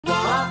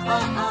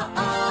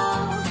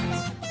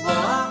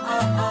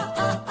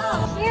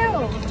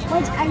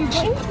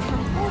him?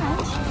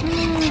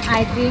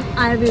 I think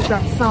I will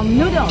grab some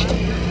noodles.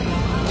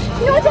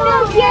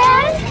 Noodles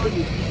again?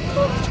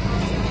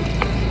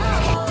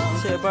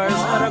 제발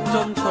사랑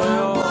좀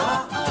줘요.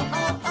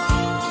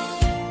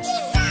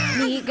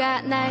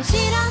 네가 날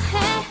싫어해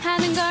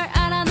하는 걸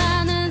알아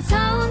나는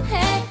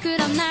서운해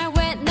그럼 날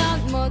왜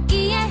넌 못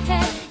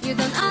이해해 You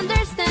don't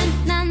understand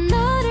난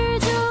너를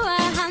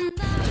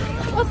좋아한다.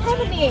 What's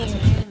happening?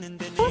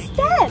 What's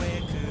that?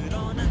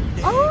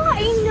 Oh,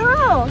 I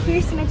know.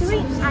 Here's my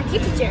dream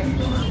architecture.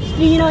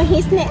 Do you know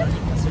his name?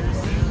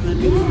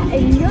 Yeah, I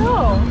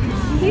know.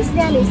 His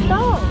name is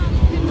Tong.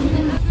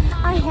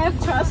 I have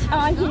crush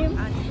on him.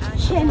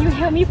 Can you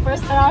help me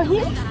first around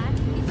him?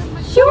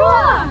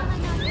 Sure.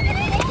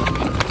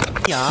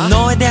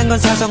 너에 대한 건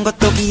사소한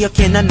것도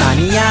기억해 난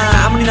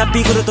아니야 아무리 나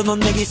삐그러도 넌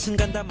내게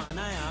순간 다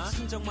많아야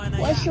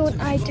What should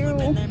I do?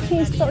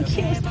 He's so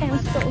cute and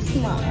so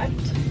smart.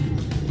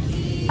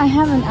 I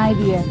have an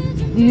idea.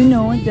 Do you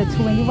know the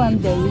 21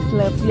 days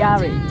love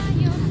diary?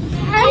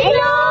 I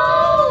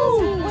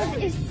know! What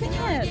is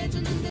that?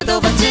 또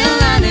받질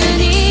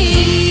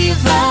않으니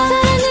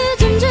사랑을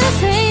좀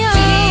주세요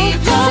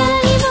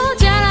사랑이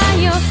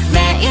모자라요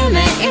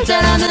매일매일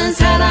자라는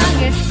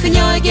사랑을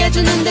그녀에게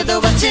주는데도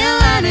받질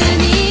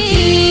않으니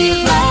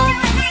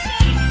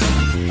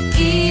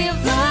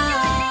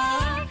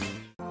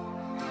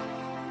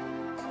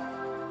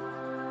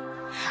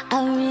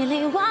I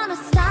really wanna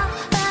stop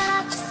but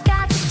I just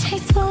got the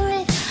taste for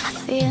it I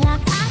feel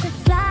like I could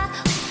fly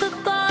with the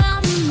boy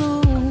on the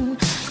moon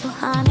So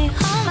honey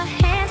hold my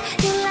hand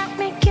you like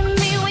making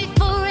me wait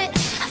for it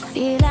I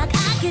feel like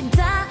I could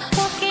die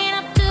walking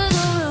up to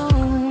the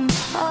room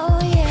Oh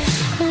yeah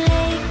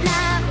late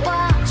night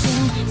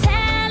watching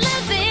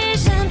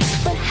television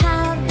But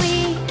how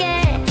we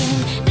get in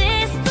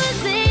this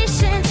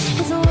position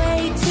is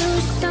way too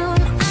soon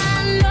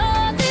I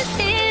know this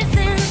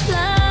isn't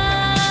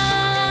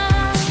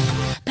love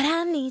But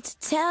I need to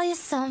tell you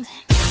something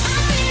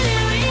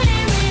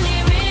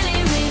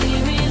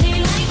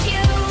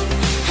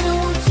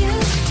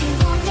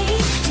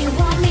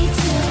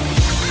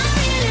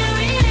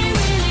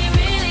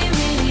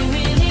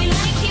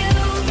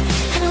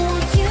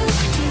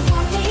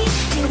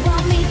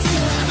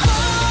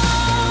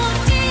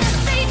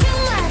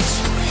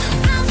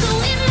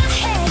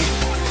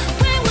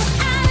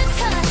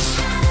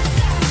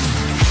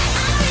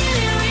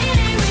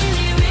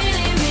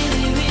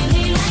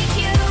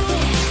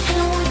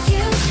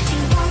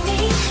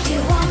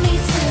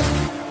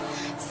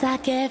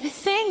Like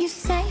everything you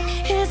say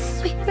is a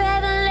sweet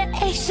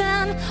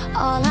revelation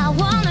All I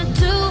wanna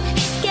do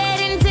is get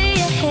into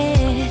your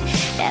head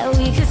That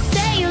we could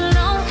stay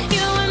alone,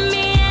 you and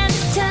me and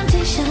this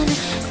temptation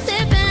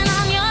Sipping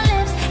on your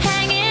lips,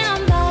 hanging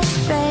on by a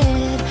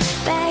thread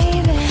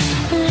Baby,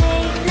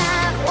 late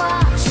night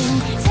watching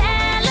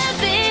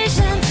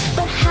television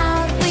But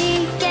how we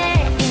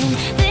get in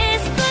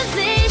this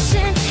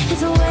position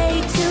is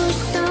way too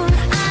soon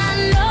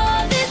I know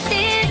this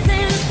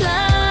isn't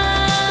love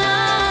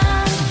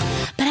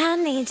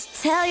to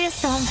tell you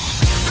something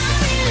I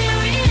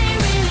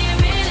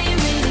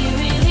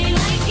really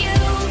like you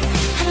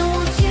And I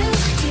want you,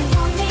 do you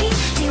want me,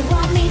 do you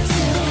want me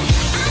to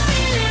I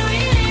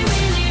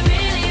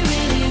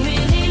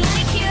really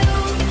like you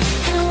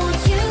And I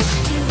want you,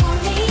 do you want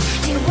me,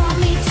 do you want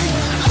me to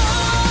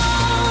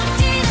Oh,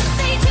 did I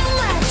say too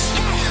much?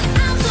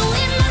 I'm so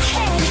in my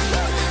head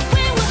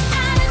When we're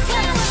out of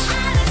touch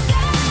I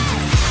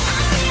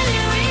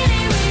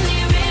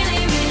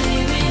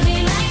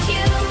really like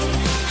you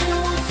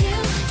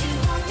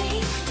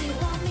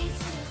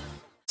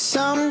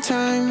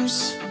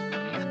Sometimes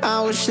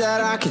I wish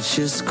that I could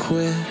just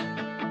quit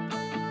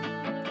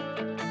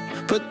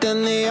But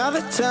then the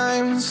other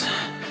times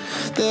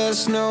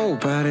there's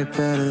nobody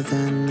better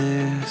than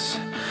this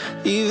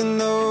Even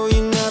though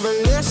you never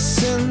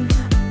listen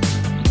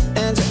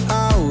And you're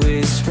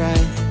always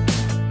right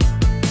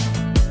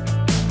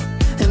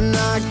And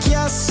I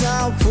guess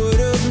I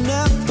would've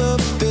never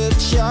bit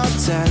your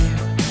type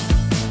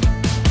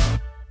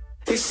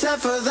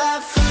Except for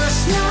that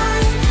first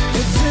night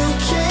with 2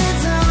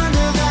 kids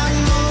under that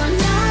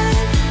moonlight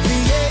We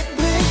ate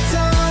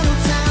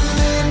McDonald's at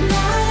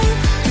midnight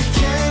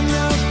Became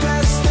the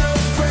best of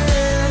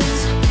friends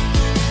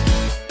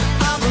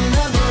I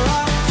remember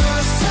our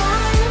first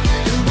time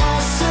in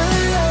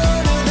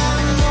Barcelona That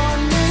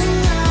morning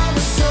I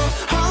was so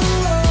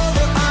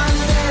hungover I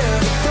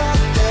never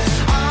thought that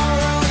our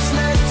roads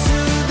led to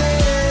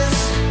this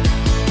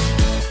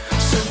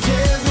So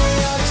give me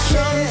a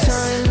kiss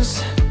Sometimes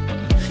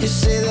you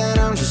say that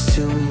I'm just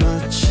too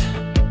much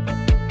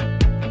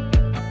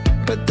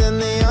But then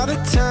the other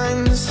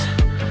times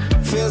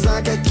feels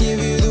like I give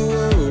you the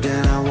world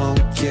and I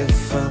won't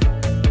give up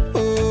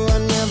Oh, I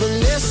never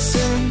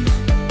listen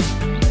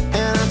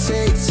and I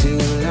take too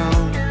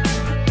long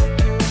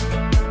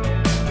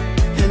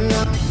And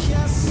I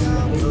guess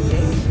I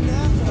would've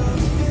never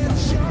fit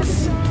your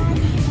song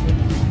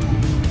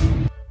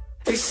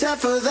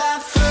Except for that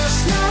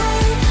first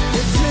night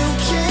with 2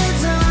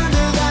 kids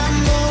under that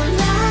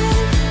moonlight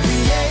We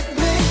ate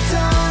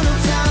McDonald's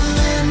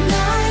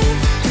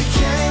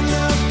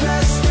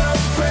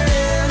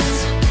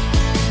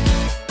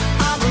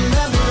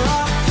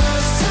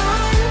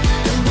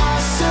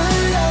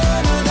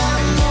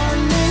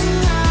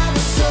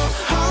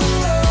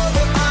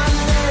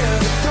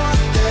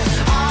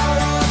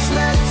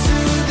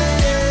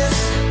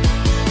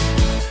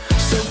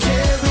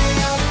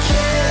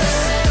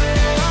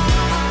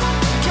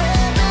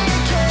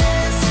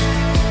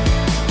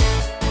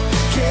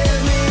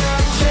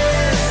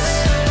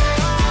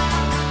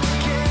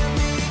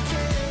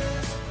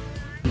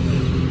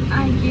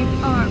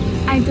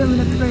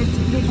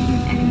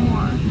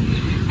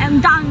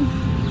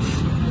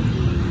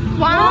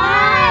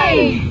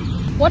Why?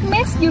 What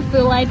makes you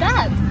feel like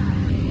that?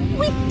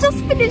 We just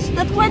finished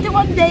the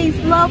 21 days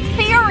love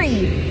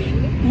theory.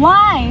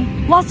 Why?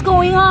 What's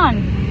going on?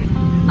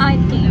 I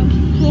think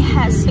he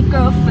has a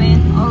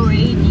girlfriend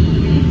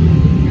already.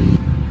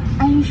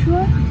 Are you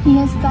sure he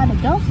has got a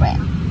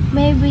girlfriend?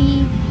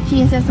 Maybe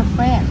she is just a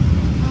friend.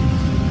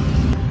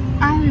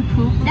 I will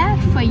prove that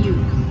for you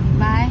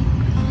by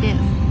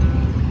this.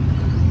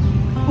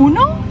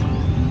 Uno?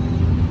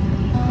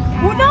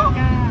 Uno?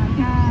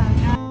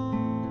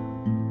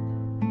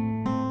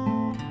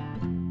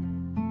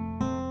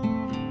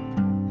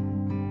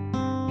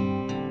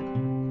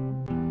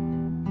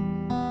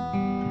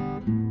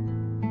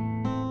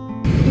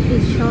 If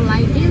it's shown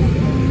like this,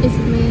 it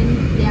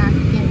means they are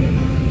together.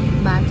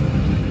 But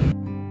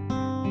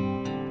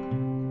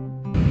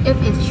if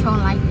it's shown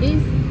like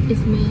this, it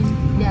means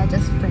they are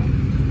just friends.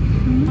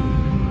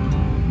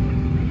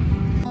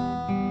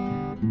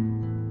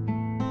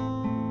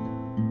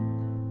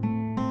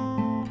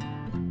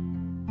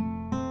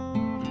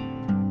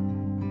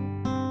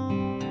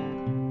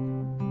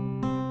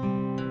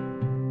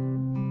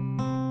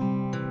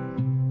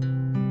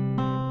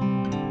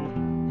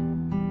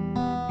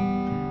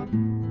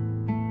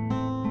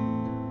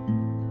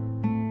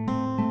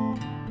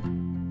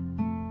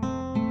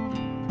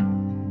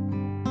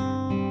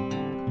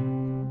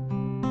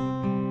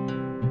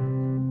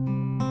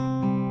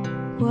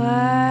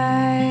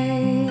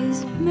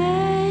 Wise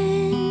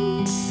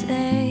men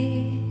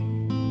say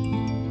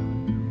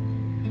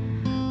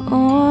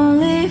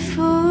only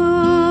fools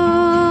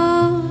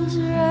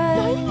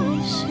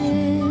rush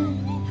in,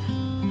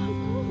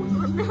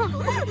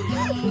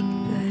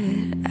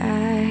 but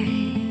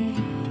I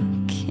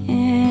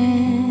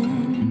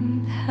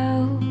can't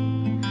help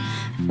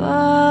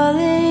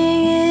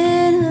falling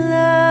in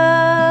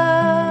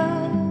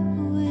love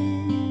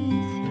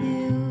with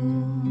you.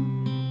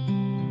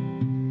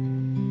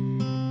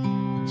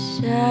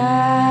 Shall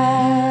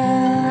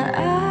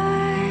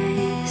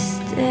I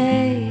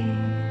stay?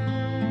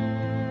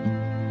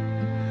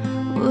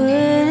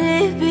 Would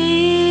it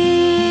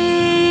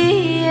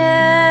be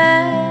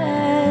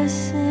a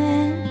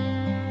sin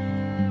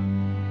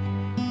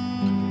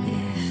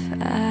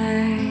if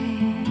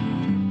I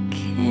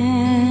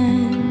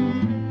can't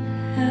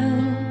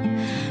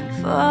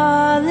help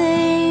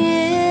falling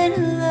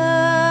in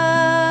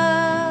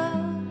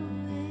love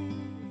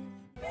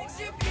with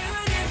you?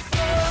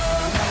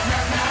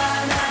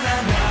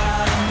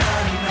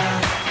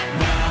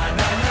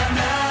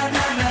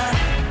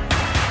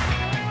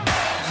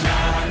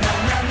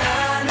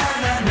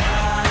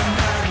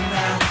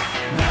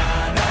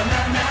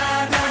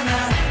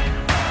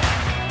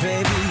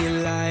 Baby, you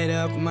light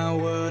up my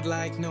world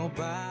like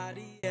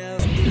nobody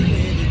else.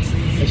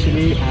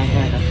 Actually, I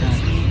had a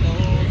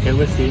car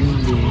ever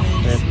since we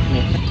first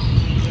met.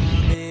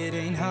 It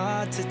ain't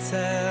hard to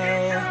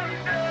tell.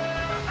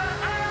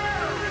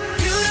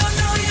 You don't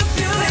know you're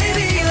beautiful.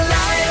 Baby, you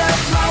light up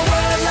my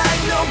world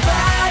like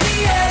nobody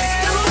else.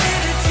 The way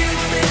that you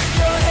flip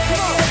your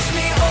hair gets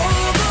me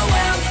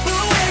overwhelmed.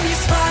 But when you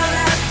smile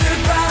at the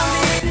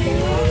ground,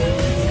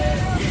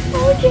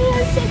 Oh, they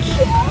are so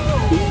cute.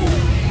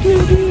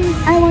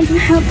 I want to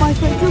have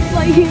boyfriend just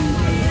like him.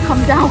 Calm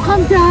down,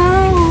 calm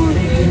down.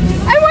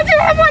 I want to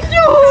have one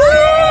you.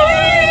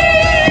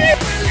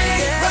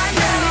 right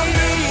now I'm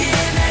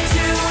looking at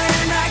you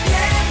and I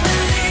can't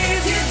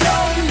believe you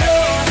don't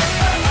know.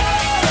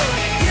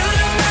 You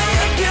don't know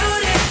you're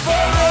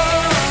beautiful.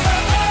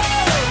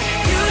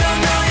 You don't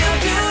know you're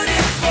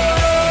beautiful.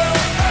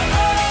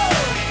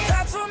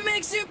 That's what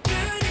makes you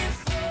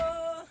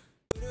beautiful.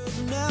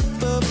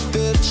 Never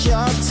fit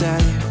your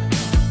type,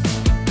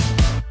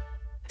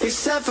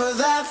 except for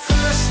that.